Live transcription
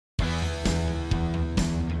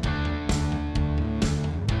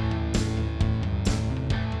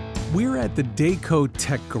We're at the Dayco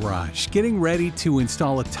Tech Garage, getting ready to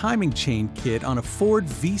install a timing chain kit on a Ford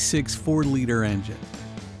V6 4-liter engine.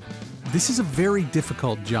 This is a very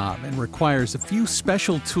difficult job and requires a few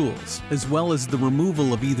special tools, as well as the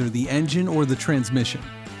removal of either the engine or the transmission.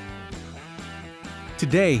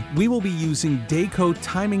 Today, we will be using Dayco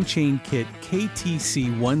Timing Chain Kit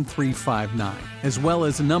KTC1359, as well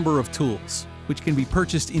as a number of tools, which can be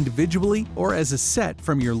purchased individually or as a set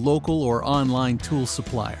from your local or online tool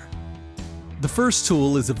supplier. The first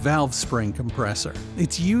tool is a valve spring compressor.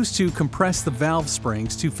 It's used to compress the valve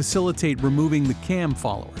springs to facilitate removing the cam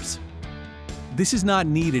followers. This is not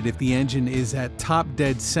needed if the engine is at top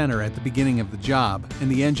dead center at the beginning of the job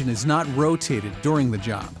and the engine is not rotated during the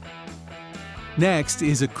job. Next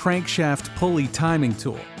is a crankshaft pulley timing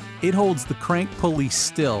tool. It holds the crank pulley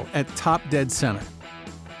still at top dead center.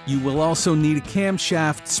 You will also need a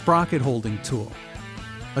camshaft sprocket holding tool,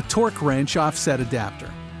 a torque wrench offset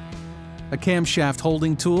adapter, a camshaft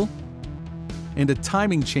holding tool, and a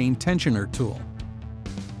timing chain tensioner tool.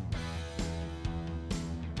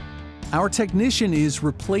 Our technician is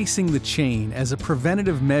replacing the chain as a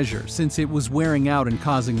preventative measure since it was wearing out and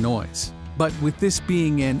causing noise. But with this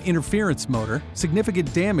being an interference motor,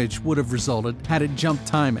 significant damage would have resulted had it jumped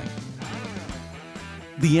timing.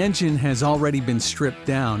 The engine has already been stripped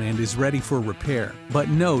down and is ready for repair, but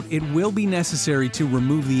note it will be necessary to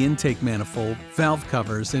remove the intake manifold, valve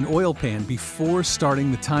covers, and oil pan before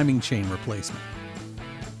starting the timing chain replacement.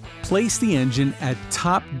 Place the engine at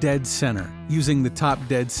top dead center using the top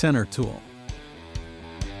dead center tool.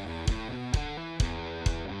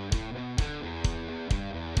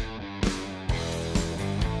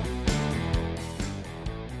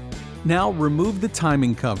 Now remove the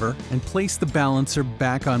timing cover and place the balancer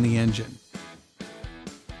back on the engine.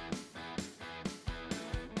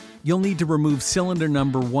 You'll need to remove cylinder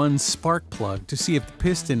number 1 spark plug to see if the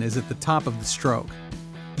piston is at the top of the stroke.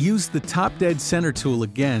 Use the top dead center tool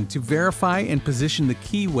again to verify and position the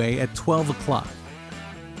keyway at 12 o'clock.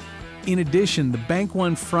 In addition, the bank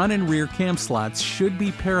 1 front and rear cam slots should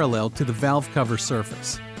be parallel to the valve cover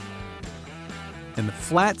surface, and the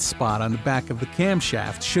flat spot on the back of the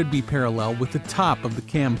camshaft should be parallel with the top of the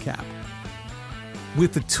cam cap.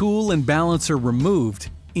 With the tool and balancer removed,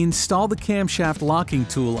 install the camshaft locking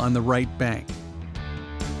tool on the right bank.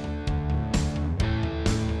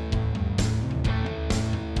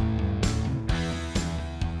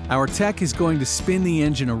 Our tech is going to spin the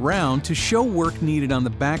engine around to show work needed on the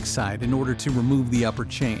backside in order to remove the upper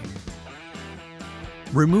chain.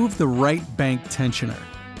 Remove the right bank tensioner.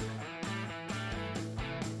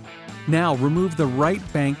 Now remove the right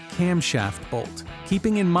bank camshaft bolt.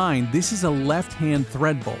 Keeping in mind this is a left-hand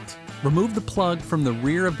thread bolt. Remove the plug from the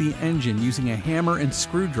rear of the engine using a hammer and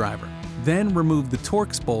screwdriver. Then remove the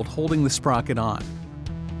Torx bolt holding the sprocket on.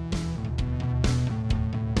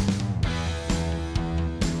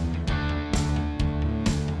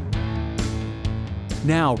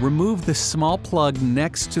 Now remove the small plug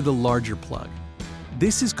next to the larger plug.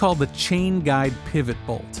 This is called the chain guide pivot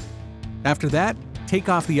bolt. After that, take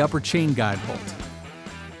off the upper chain guide bolt.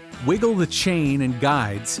 Wiggle the chain and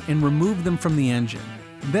guides and remove them from the engine.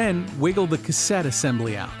 Then wiggle the cassette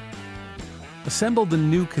assembly out. Assemble the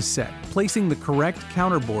new cassette, placing the correct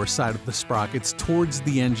counterbore side of the sprockets towards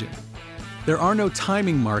the engine. There are no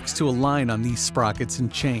timing marks to align on these sprockets and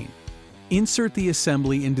chain. Insert the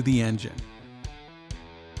assembly into the engine.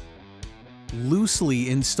 Loosely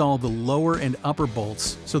install the lower and upper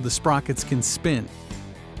bolts so the sprockets can spin.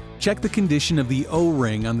 Check the condition of the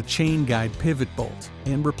O-ring on the chain guide pivot bolt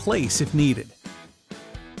and replace if needed.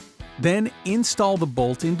 Then install the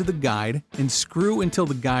bolt into the guide and screw until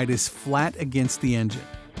the guide is flat against the engine.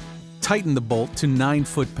 Tighten the bolt to 9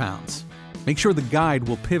 foot-pounds. Make sure the guide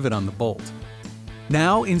will pivot on the bolt.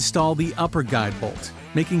 Now install the upper guide bolt,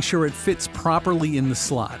 making sure it fits properly in the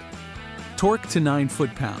slot. Torque to 9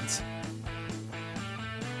 foot-pounds.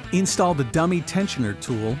 Install the dummy tensioner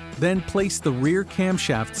tool, then place the rear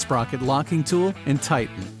camshaft sprocket locking tool and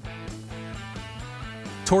tighten.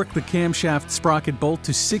 Torque the camshaft sprocket bolt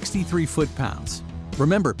to 63 foot-pounds.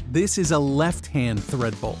 Remember, this is a left-hand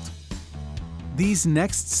thread bolt. These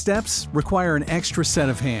next steps require an extra set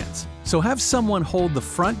of hands, so have someone hold the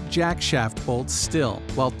front jack shaft bolt still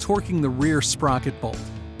while torquing the rear sprocket bolt.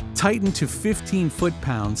 Tighten to 15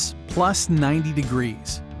 foot-pounds plus 90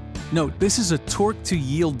 degrees. Note, this is a torque to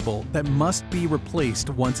yield bolt that must be replaced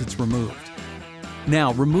once it's removed.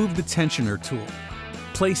 Now remove the tensioner tool.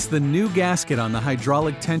 Place the new gasket on the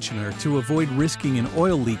hydraulic tensioner to avoid risking an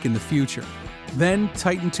oil leak in the future. Then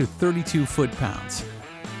tighten to 32 foot-pounds.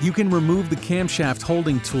 You can remove the camshaft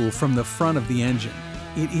holding tool from the front of the engine.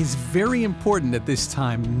 It is very important at this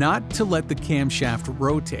time not to let the camshaft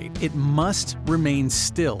rotate. It must remain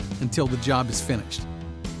still until the job is finished.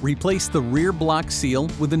 Replace the rear block seal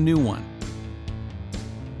with a new one.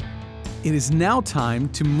 It is now time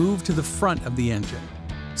to move to the front of the engine.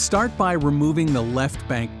 Start by removing the left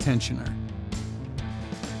bank tensioner.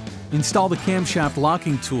 Install the camshaft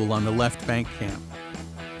locking tool on the left bank cam.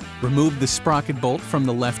 Remove the sprocket bolt from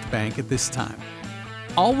the left bank at this time.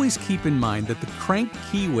 Always keep in mind that the crank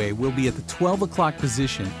keyway will be at the 12 o'clock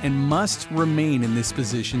position and must remain in this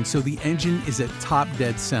position so the engine is at top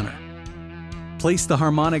dead center. Place the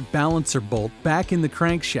harmonic balancer bolt back in the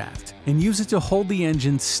crankshaft and use it to hold the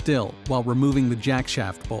engine still while removing the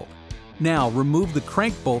jackshaft bolt. Now remove the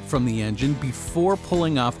crank bolt from the engine before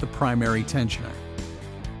pulling off the primary tensioner.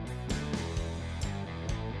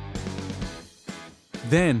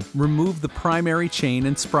 Then remove the primary chain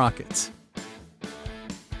and sprockets.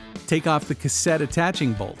 Take off the cassette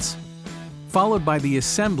attaching bolts, followed by the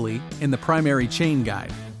assembly and the primary chain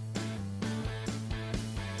guide.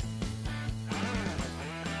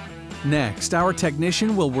 Next, our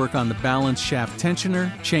technician will work on the balance shaft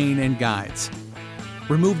tensioner, chain, and guides.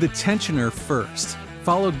 Remove the tensioner first,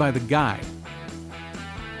 followed by the guide,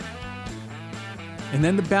 and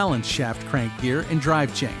then the balance shaft crank gear and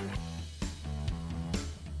drive chain.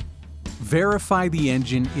 Verify the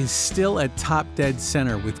engine is still at top dead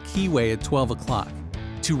center with keyway at 12 o'clock.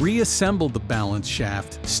 To reassemble the balance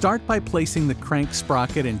shaft, start by placing the crank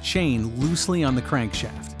sprocket and chain loosely on the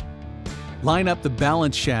crankshaft. Line up the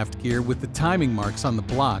balance shaft gear with the timing marks on the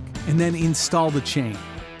block and then install the chain.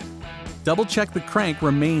 Double check the crank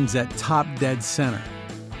remains at top dead center.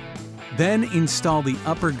 Then install the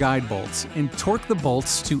upper guide bolts and torque the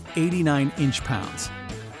bolts to 89 inch-pounds.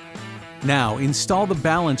 Now install the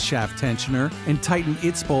balance shaft tensioner and tighten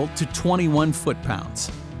its bolt to 21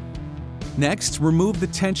 foot-pounds. Next, remove the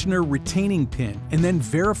tensioner retaining pin and then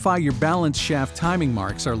verify your balance shaft timing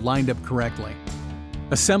marks are lined up correctly.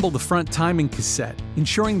 Assemble the front timing cassette,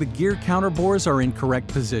 ensuring the gear counterbores are in correct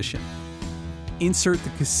position. Insert the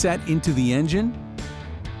cassette into the engine,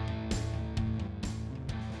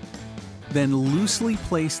 then loosely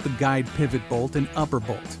place the guide pivot bolt and upper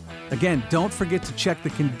bolt. Again, don't forget to check the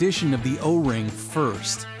condition of the O-ring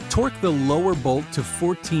first. Torque the lower bolt to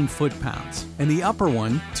 14 foot-pounds and the upper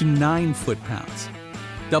one to 9 foot-pounds.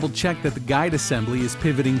 Double check that the guide assembly is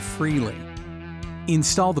pivoting freely.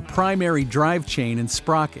 Install the primary drive chain and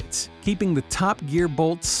sprockets, keeping the top gear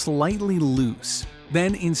bolt slightly loose.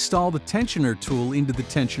 Then install the tensioner tool into the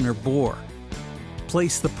tensioner bore.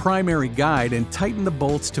 Place the primary guide and tighten the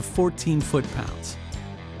bolts to 14 foot-pounds.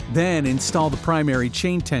 Then install the primary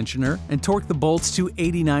chain tensioner and torque the bolts to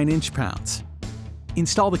 89 inch-pounds.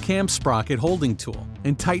 Install the cam sprocket holding tool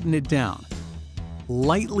and tighten it down.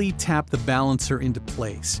 Lightly tap the balancer into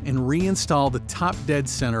place and reinstall the top dead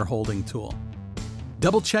center holding tool.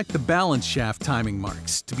 Double check the balance shaft timing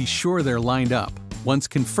marks to be sure they're lined up. Once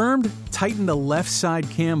confirmed, tighten the left side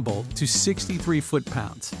cam bolt to 63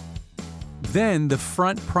 foot-pounds. Then the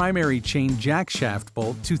front primary chain jackshaft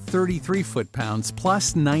bolt to 33 foot-pounds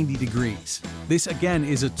plus 90 degrees. This again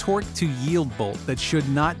is a torque to yield bolt that should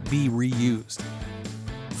not be reused.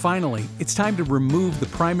 Finally, it's time to remove the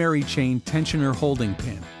primary chain tensioner holding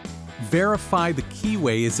pin. Verify the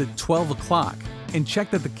keyway is at 12 o'clock and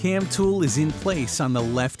check that the cam tool is in place on the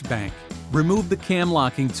left bank. Remove the cam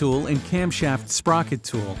locking tool and camshaft sprocket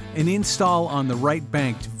tool and install on the right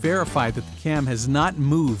bank to verify that the cam has not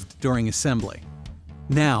moved during assembly.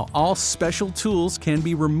 Now, all special tools can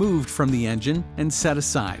be removed from the engine and set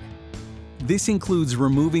aside. This includes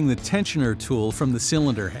removing the tensioner tool from the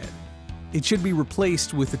cylinder head. It should be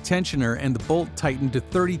replaced with the tensioner and the bolt tightened to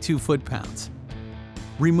 32 foot-pounds.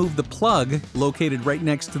 Remove the plug located right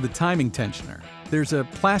next to the timing tensioner. There's a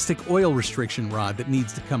plastic oil restriction rod that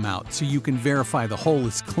needs to come out so you can verify the hole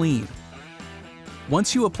is clean.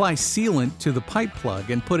 Once you apply sealant to the pipe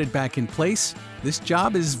plug and put it back in place, this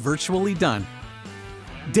job is virtually done.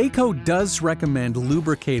 Dayco does recommend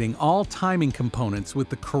lubricating all timing components with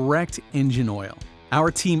the correct engine oil.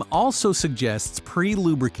 Our team also suggests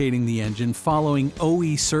pre-lubricating the engine following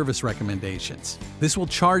OE service recommendations. This will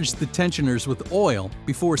charge the tensioners with oil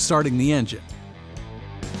before starting the engine.